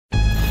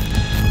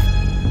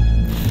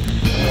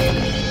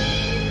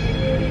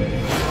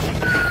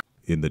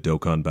In the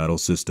Dokkan battle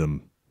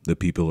system, the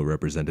people are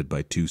represented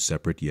by two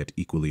separate yet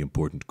equally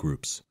important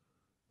groups.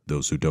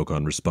 Those who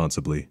Dokkan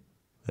responsibly,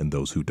 and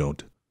those who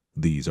don't.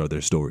 These are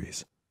their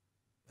stories.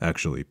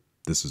 Actually,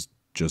 this is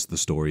just the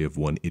story of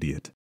one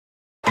idiot.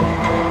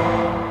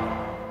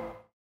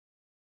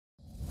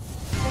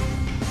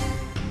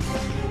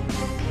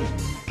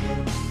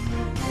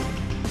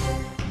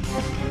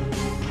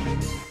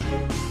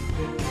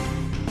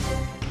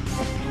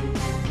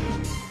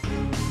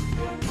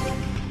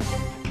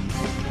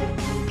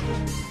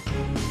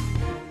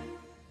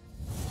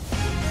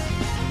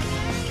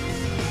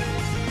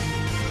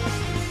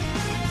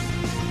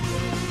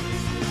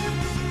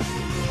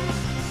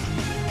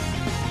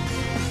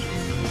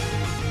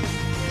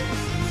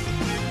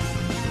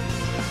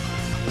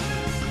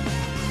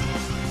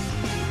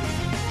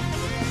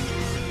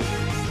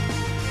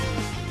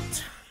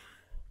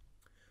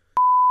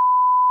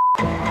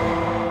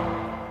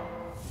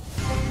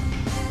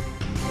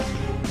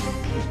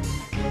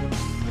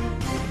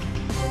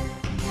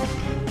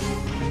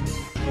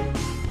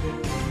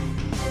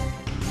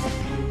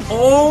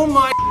 Oh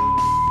my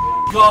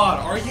god,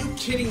 are you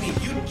kidding me?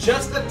 You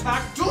just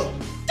attacked two.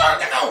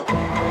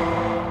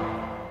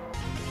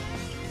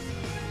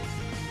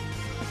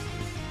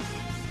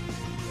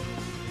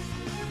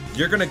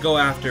 You're gonna go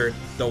after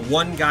the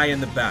one guy in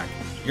the back.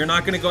 You're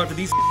not gonna go after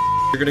these.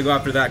 You're gonna go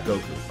after that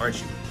Goku,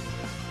 aren't you?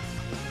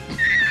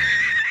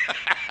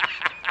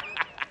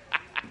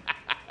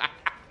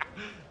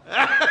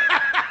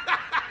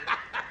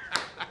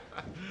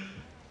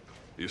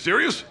 You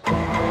serious?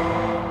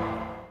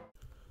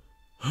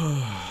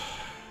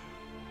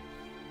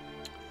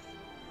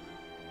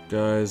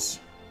 Guys,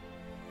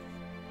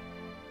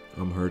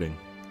 I'm hurting.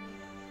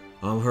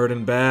 I'm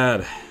hurting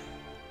bad.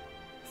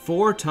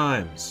 4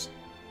 times.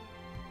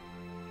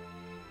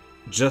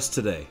 Just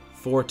today.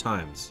 4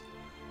 times.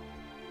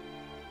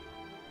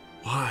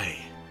 Why?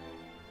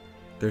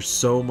 There's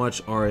so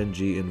much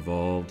RNG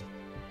involved.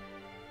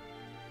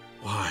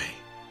 Why?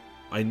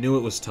 I knew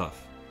it was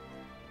tough.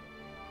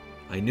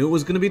 I knew it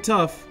was going to be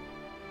tough.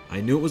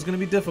 I knew it was going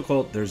to be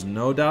difficult. There's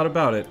no doubt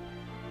about it.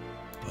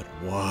 But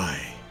why?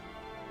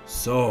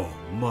 So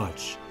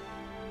much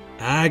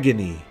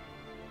agony.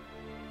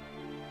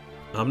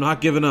 I'm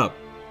not giving up,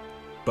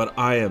 but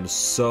I am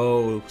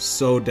so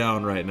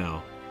down right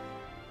now.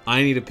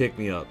 I need to pick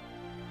me up.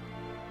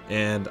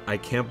 And I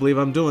can't believe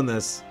I'm doing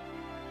this,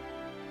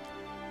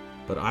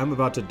 but I'm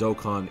about to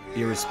Dokkan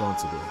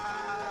irresponsibly.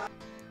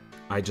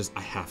 I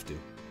have to.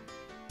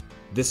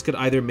 This could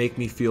either make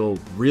me feel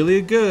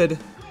really good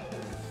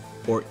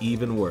or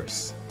even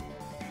worse.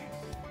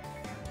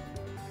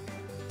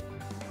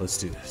 Let's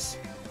do this.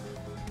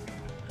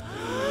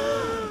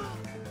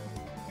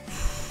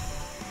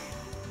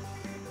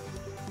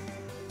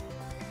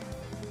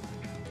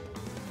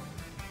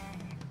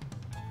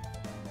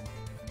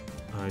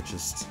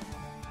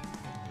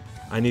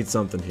 I need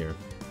something here.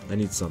 I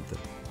need something.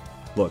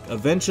 Look,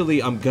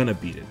 eventually I'm gonna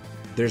beat it.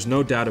 There's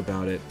no doubt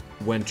about it.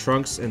 When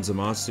Trunks and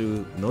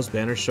Zamasu and those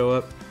banners show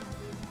up,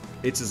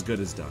 it's as good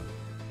as done.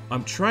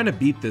 I'm trying to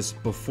beat this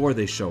before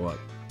they show up,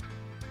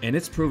 and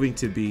it's proving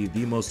to be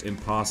the most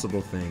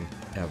impossible thing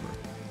ever.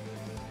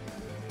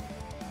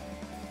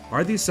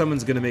 Are these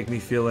summons gonna make me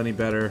feel any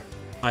better?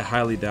 I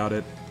highly doubt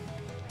it.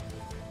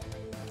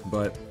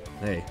 But,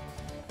 hey.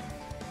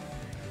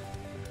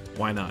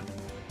 Why not?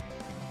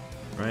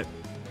 Right?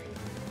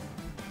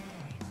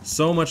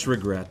 So much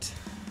regret.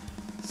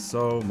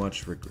 So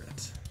much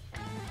regret.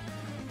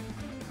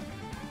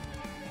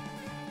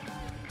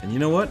 And you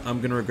know what?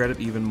 I'm gonna regret it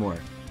even more.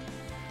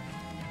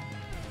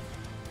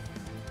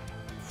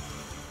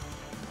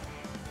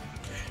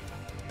 Okay.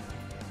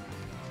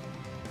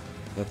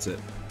 That's it.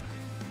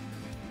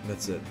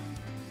 That's it.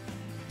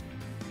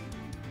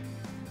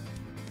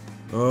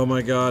 Oh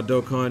my god,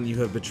 Dokkan, you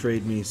have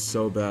betrayed me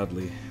so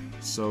badly.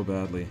 So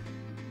badly.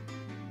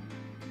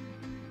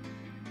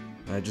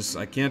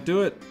 I can't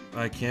do it.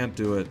 I can't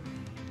do it.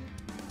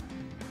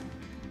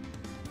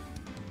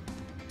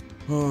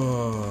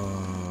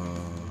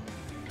 Oh.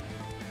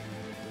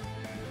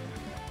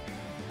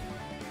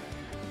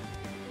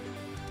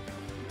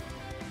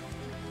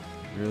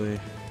 Really?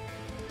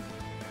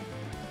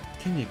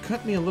 Can you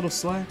cut me a little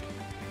slack?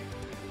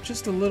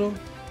 Just a little?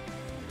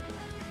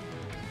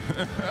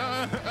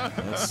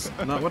 That's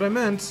not what I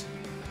meant.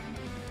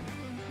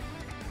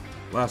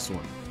 Last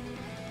one.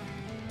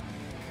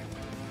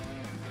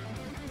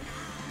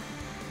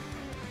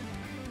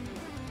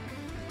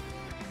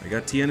 I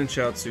got Tien and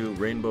Chiaotzu,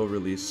 Rainbow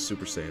Release,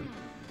 Super Saiyan.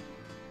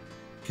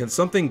 Can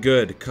something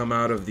good come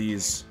out of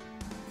these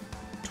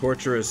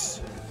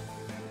torturous,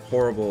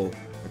 horrible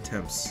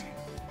attempts?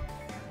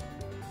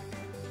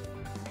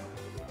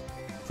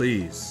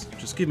 Please,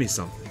 just give me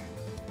something.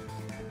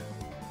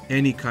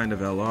 Any kind of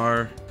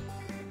LR.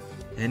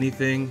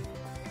 Anything.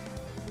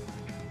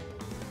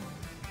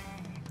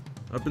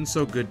 I've been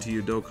so good to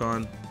you,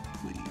 Dokkan.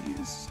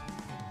 Please.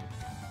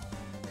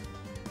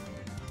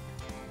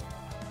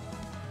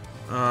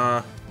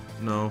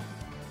 No.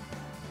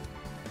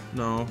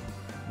 No.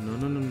 No,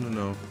 no, no, no,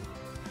 no.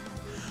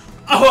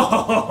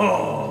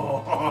 Oh!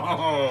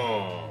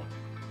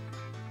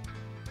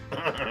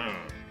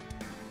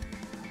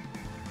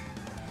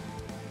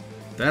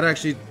 That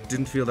actually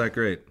didn't feel that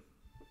great.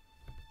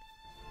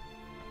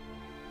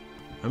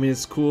 I mean,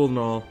 it's cool and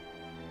all.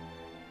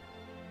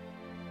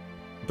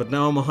 But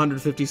now I'm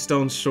 150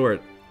 stones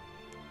short.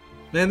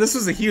 Man, this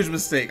was a huge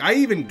mistake. I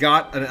even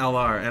got an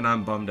LR and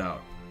I'm bummed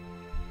out.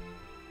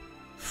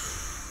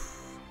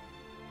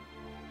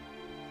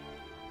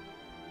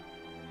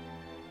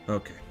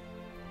 Okay.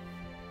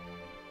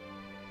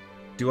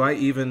 Do I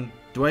even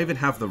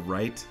have the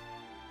right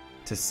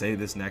to say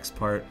this next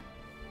part?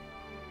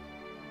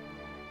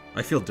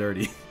 I feel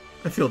dirty.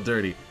 I feel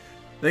dirty.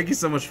 Thank you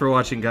so much for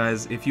watching,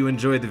 guys. If you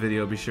enjoyed the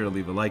video, be sure to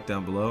leave a like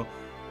down below.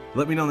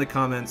 Let me know in the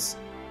comments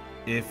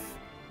if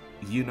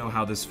you know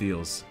how this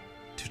feels.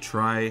 To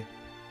try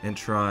and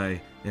try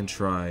and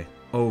try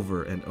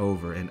over and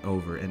over and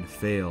over and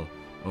fail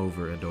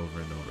over and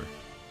over and over.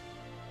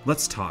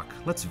 Let's talk.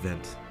 Let's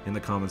vent in the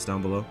comments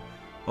down below.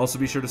 Also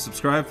be sure to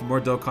subscribe for more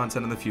dope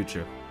content in the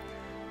future.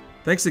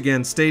 Thanks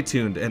again, stay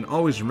tuned, and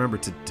always remember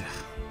to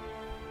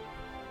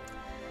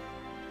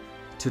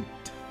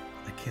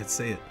I can't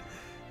say it.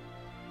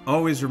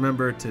 Always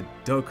remember to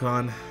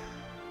Dokkan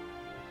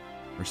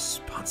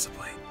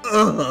responsibly.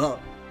 Ugh.